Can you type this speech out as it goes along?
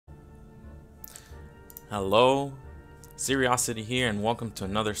Hello, Seriosity here, and welcome to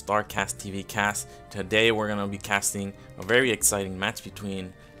another StarCastTV cast. Today we're going to be casting a very exciting match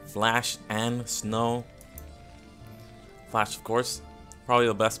between Flash and Snow. Flash, of course, probably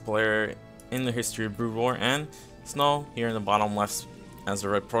the best player in the history of Brood War, and Snow here in the bottom left as a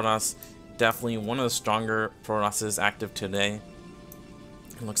red Protoss. Definitely one of the stronger Protosses active today.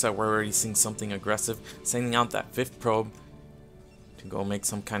 It looks like we're already seeing something aggressive, sending out that 5th probe to go make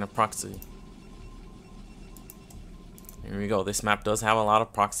some kind of proxy. Here we go. This map does have a lot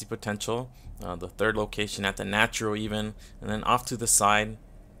of proxy potential. The 3rd location at the natural even, and then off to the side.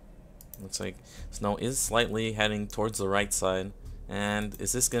 Looks like Snow is slightly heading towards the right side. And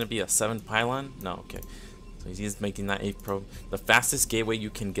is this going to be a 7 pylon? No, okay. So he's making that 8th probe. The fastest gateway you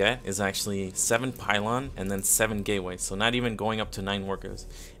can get is actually 7 pylon and then 7 gateways. So not even going up to 9 workers.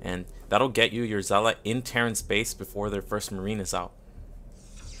 And that'll get you your Zealot in Terran space before their first Marine is out.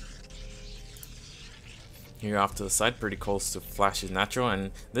 Here off to the side, pretty close to Flash's natural, and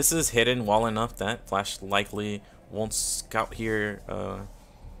this is hidden well enough that Flash likely won't scout here.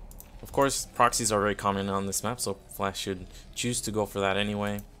 Of course, proxies are very common on this map, so Flash should choose to go for that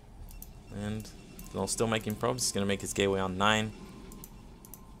anyway. And still making probes. He's going to make his gateway on 9.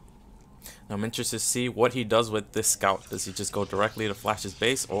 Now I'm interested to see what he does with this scout. Does he just go directly to Flash's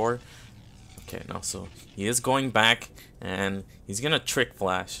base, or... Okay, no, so he is going back, and he's going to trick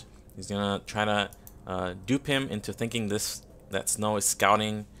Flash. He's going to try to dupe him into thinking that Snow is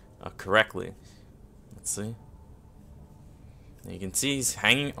scouting correctly. Let's see. And you can see he's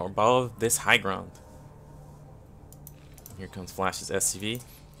hanging above this high ground. Here comes Flash's SCV.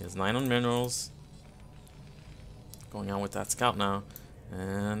 He has 9 on minerals. Going on with that scout now.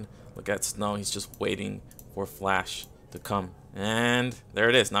 And look at Snow. He's just waiting for Flash to come. And there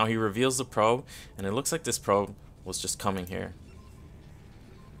it is. Now he reveals the probe. And it looks like this probe was just coming here.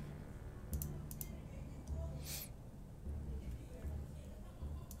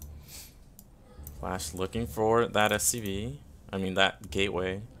 Flash looking for that SCV, that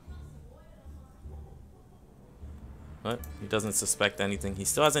gateway. But he doesn't suspect anything. He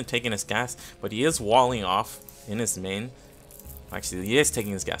still hasn't taken his gas, but he is walling off in his main. Actually, he is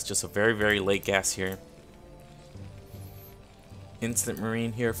taking his gas, just a very, very late gas here. Instant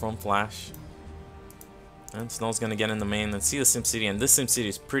Marine here from Flash. And Snow's going to get in the main and see the SimCity, and this SimCity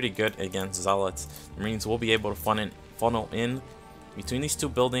is pretty good against Zealots. The Marines will be able to funnel in between these 2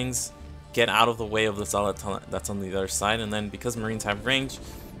 buildings, get out of the way of the Zealot that's on the other side, and then because Marines have range,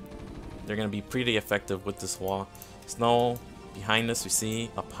 they're going to be pretty effective with this wall. Snow behind us, we see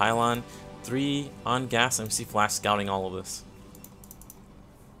a pylon, 3 on gas, and we see Flash scouting all of this.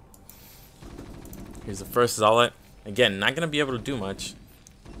 Here's the first Zealot. Again, not going to be able to do much.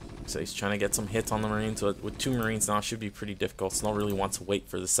 So he's trying to get some hits on the Marines. So with 2 Marines now, it should be pretty difficult. Snow really wants to wait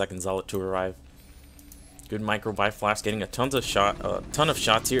for the 2nd Zealot to arrive. Good micro by Flash, getting a ton of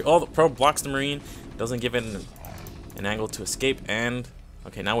shots here. Oh, the probe blocks the Marine, doesn't give it an angle to escape, and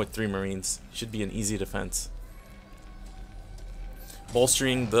okay, now with 3 Marines, should be an easy defense.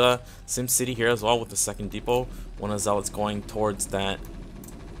 Bolstering the SimCity here as well with the 2nd depot. One of the Zealots going towards that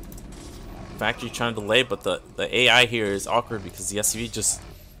factory trying to delay, but the AI here is awkward because the SCV just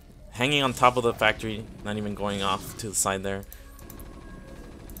hanging on top of the factory, not even going off to the side there.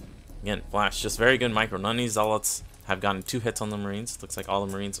 Again, Flash, just very good micro. None of these Zealots have gotten 2 hits on the Marines. Looks like all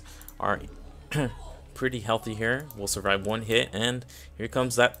the Marines are pretty healthy here. Will survive 1 hit, and here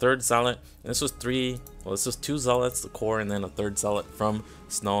comes that 3rd Zealot. This was 2 Zealots, the core, and then a 3rd Zealot from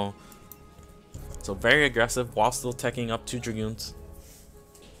Snow. So very aggressive while still teching up 2 Dragoons.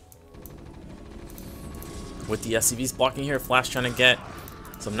 With the SCVs blocking here, Flash trying to get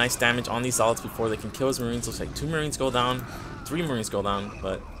some nice damage on these Zealots before they can kill his Marines. Looks like 2 Marines go down, 3 Marines go down,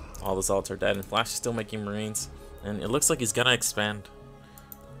 but all the Zealots are dead, and Flash is still making Marines, and it looks like he's gonna expand.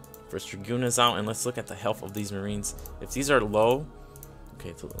 First Dragoon is out, and let's look at the health of these Marines. If these are low,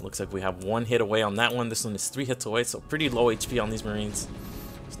 okay, so it looks like we have 1 hit away on that one. This one is 3 hits away, so pretty low HP on these Marines.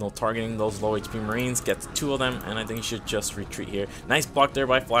 There's no targeting those low HP Marines. Gets 2 of them, and I think he should just retreat here. Nice block there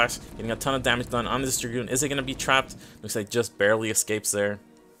by Flash, getting a ton of damage done on this Dragoon. Is it gonna be trapped? Looks like just barely escapes there.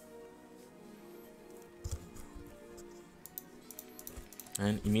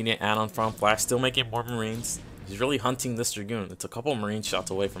 And immediate add-on from Flash, still making more Marines. He's really hunting this Dragoon. It's a couple Marine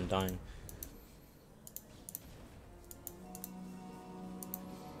shots away from dying.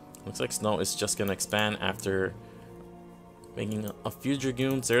 Looks like Snow is just going to expand after making a few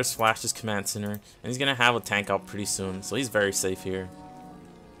Dragoons. There's Flash's command center, and he's going to have a tank out pretty soon, so he's very safe here.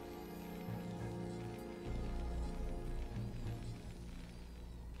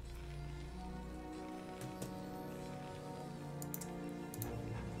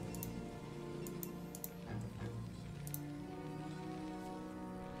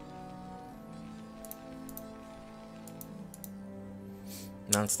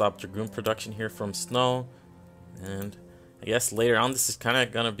 non-stop Dragoon production here from Snow. And I guess later on this is kind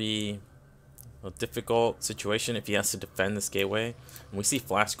of going to be a difficult situation if he has to defend this gateway. And we see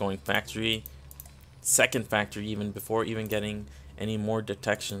Flash going factory, second factory even before even getting any more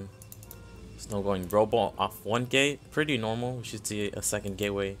detection. Snow going robo off one gate, pretty normal. We should see a second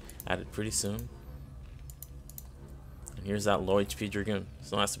gateway added pretty soon. And here's that low HP Dragoon.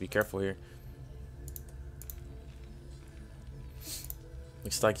 Snow has to be careful here.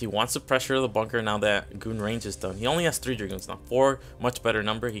 Looks like he wants to pressure the bunker now that Goon range is done. He only has 3 Dragoons now. 4, much better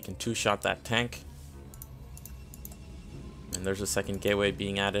number. He can 2-shot that tank. And there's a second gateway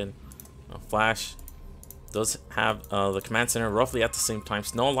being added. Flash does have the command center roughly at the same time.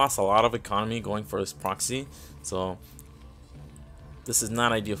 Snow lost a lot of economy going for his proxy. So this is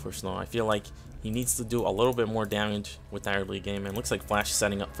not ideal for Snow. I feel like he needs to do a little bit more damage with that early game. And looks like Flash is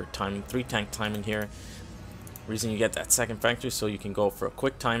setting up for timing. 3 tank timing here. Reason you get that second factory so you can go for a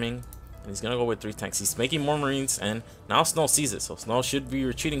quick timing, and he's gonna go with 3 tanks. He's making more Marines, and now Snow sees it, so Snow should be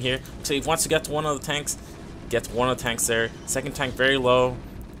retreating here. So he wants to get to one of the tanks, gets one of the tanks there. Second tank very low.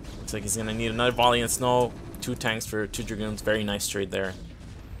 Looks like he's gonna need another volley, and Snow 2 tanks for 2 Dragoons. Very nice trade there.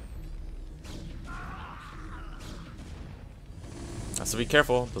 Has to be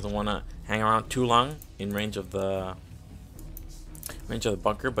careful. Doesn't want to hang around too long in range of the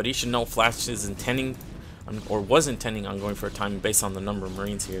bunker, but he should know Flash is intending, or was intending on going for a timing based on the number of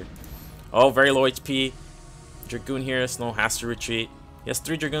Marines here. Oh, very low HP Dragoon here. Snow has to retreat. He has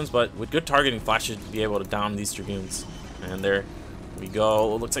 3 Dragoons, but with good targeting, Flash should be able to down these Dragoons. And there we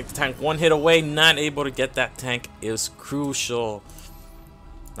go. It looks like the tank 1 hit away, not able to get that tank. Is crucial.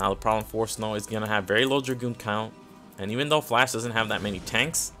 Now the problem for Snow is gonna have very low Dragoon count, and even though Flash doesn't have that many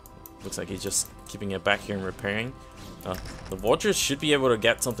tanks, looks like he's just keeping it back here and repairing. The Vultures should be able to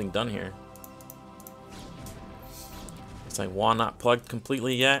get something done here. It's like wall not plugged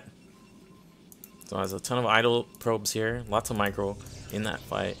completely yet. So there's a ton of idle probes here. Lots of micro in that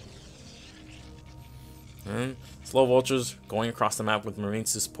fight. And slow Vultures going across the map with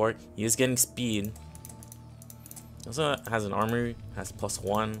Marines to support. He is getting speed. Also has an armory, has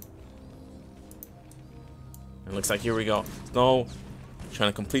 +1. And looks like here we go. Snow trying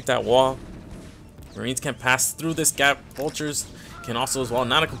to complete that wall. Marines can pass through this gap. Vultures can also as well.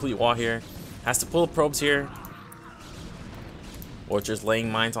 Not a complete wall here. Has to pull the probes here. Vultures laying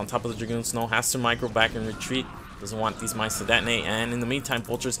mines on top of the Dragoon. Snow has to micro back and retreat. Doesn't want these mines to detonate. And in the meantime,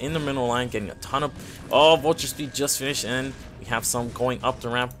 Vultures in the middle line getting a ton of... Oh, Vulture speed just finished. And we have some going up the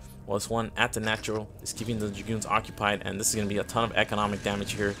ramp. Well, this one at the natural is keeping the Dragoons occupied. And this is going to be a ton of economic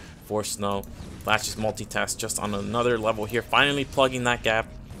damage here for Snow. Flash is multitask just on another level here. Finally plugging that gap.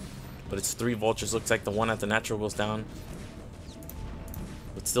 But it's 3 Vultures. Looks like the one at the natural goes down.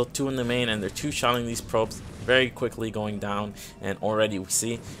 But still 2 in the main, and they're 2-shotting these probes very quickly going down. And already we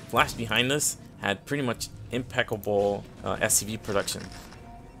see Flash behind us had pretty much impeccable SCV production.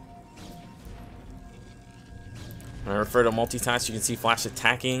 When I refer to multitask, you can see Flash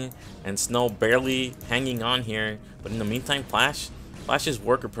attacking and Snow barely hanging on here. But in the meantime, Flash's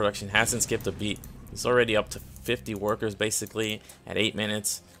worker production hasn't skipped a beat. He's already up to 50 workers basically at 8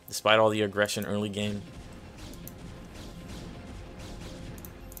 minutes, despite all the aggression early game.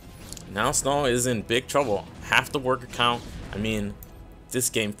 Now Snow is in big trouble. Half the worker count. I mean, this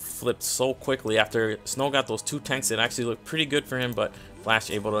game flipped so quickly. After Snow got those 2 tanks, it actually looked pretty good for him, but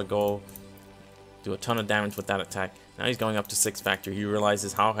Flash able to go do a ton of damage with that attack. Now he's going up to 6 factor. He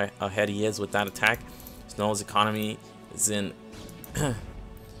realizes how ahead he is with that attack. Snow's economy is in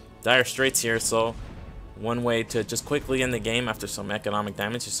dire straits here, so one way to just quickly end the game after some economic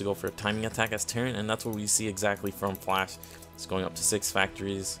damage is to go for a timing attack as turn, and that's what we see exactly from Flash. He's going up to 6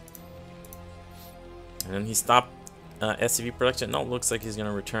 factories. And then he stopped SCV production. No, looks like he's going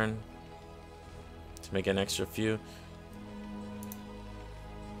to return to make an extra few.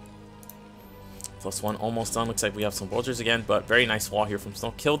 +1 almost done. Looks like we have some Vultures again, but very nice wall here from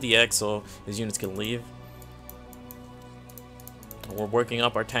Snow. Killed the egg, so his units can leave. We're working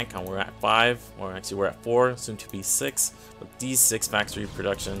up our tank count. We're at 5, or actually we're at 4, soon to be 6. But these 6 factory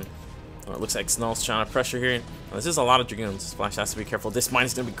production. It looks like Snow's trying to pressure here. Now, this is a lot of Dragoons. Flash has to be careful. This mine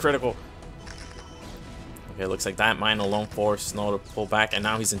is going to be critical. Okay, looks like that mine alone forced Snow to pull back, and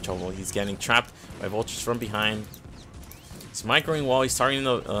now he's in trouble. He's getting trapped by Vultures from behind. He's microing wall. He's targeting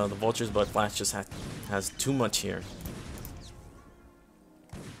the Vultures, but Flash just has too much here.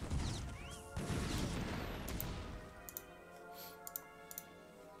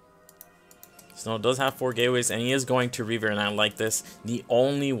 Snow does have 4 gateways, and he is going to Reaver, and I like this. The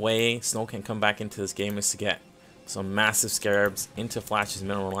only way Snow can come back into this game is to get some massive Scarabs into Flash's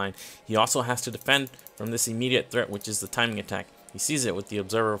middle line. He also has to defend from this immediate threat, which is the timing attack. He sees it with the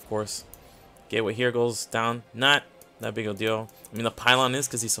observer, of course. Gateway here goes down. Not that big of a deal. I mean, the pylon is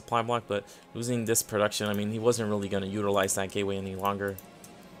because he's supply block, but losing this production, I mean, he wasn't really going to utilize that gateway any longer.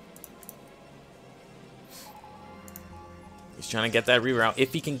 He's trying to get that reroute.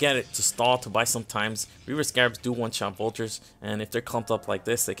 If he can get it to stall to buy some times, Reaver Scarabs do one-shot vultures, and if they're clumped up like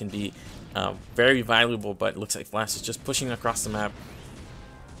this, they can be very valuable, but it looks like Flash is just pushing across the map.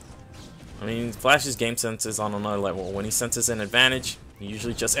 I mean, Flash's game sense is on another level. When he senses an advantage, he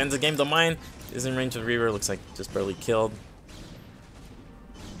usually just ends the game. The mine is in range of the Reaver. Looks like just barely killed.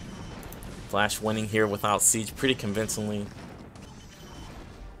 Flash winning here without siege pretty convincingly.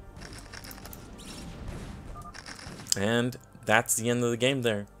 And that's the end of the game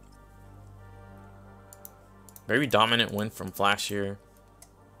there. Very dominant win from Flash here.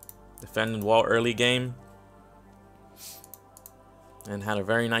 Defended well early game. And had a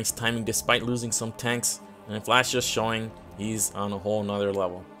very nice timing despite losing some tanks. And Flash just showing he's on a whole nother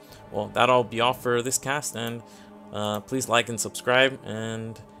level. Well, that'll be all for this cast. And please like and subscribe.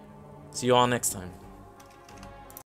 And see you all next time.